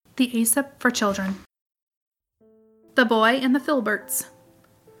The Aesop for Children. The Boy and the Filberts.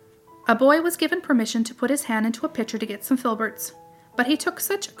 A boy was given permission to put his hand into a pitcher to get some filberts, but he took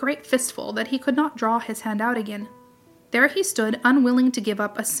such a great fistful that he could not draw his hand out again. There he stood, unwilling to give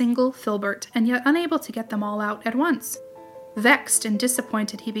up a single filbert, and yet unable to get them all out at once. Vexed and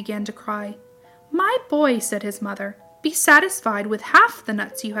disappointed, he began to cry. "My boy," said his mother, "be satisfied with half the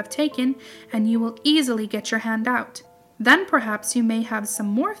nuts you have taken, and you will easily get your hand out. Then perhaps you may have some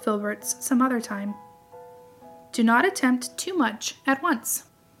more filberts some other time. Do not attempt too much at once."